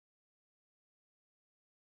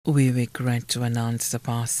We regret to announce the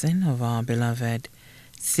passing of our beloved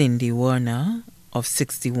Cindy Wehner of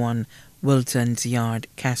 61 Wilton's Yard,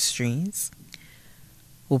 Castries,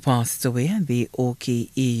 who passed away at the Oakey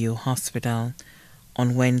EU Hospital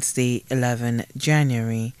on Wednesday, 11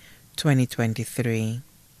 January 2023.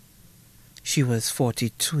 She was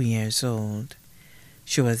 42 years old.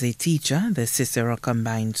 She was a teacher at the Cicero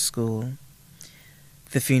Combined School.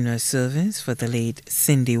 The funeral service for the late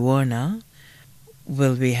Cindy Wehner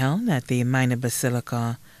will be held at the Minor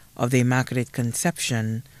Basilica of the Immaculate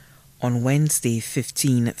Conception on Wednesday,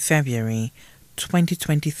 15 February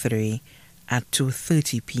 2023 at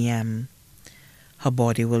 2:30 p.m. Her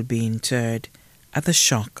body will be interred at the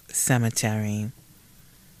Shock Cemetery.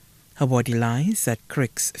 Her body lies at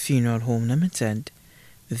Crick's Funeral Home Limited,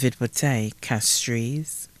 Vidpotay,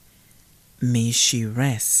 Castries. May she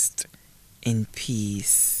rest in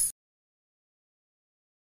peace.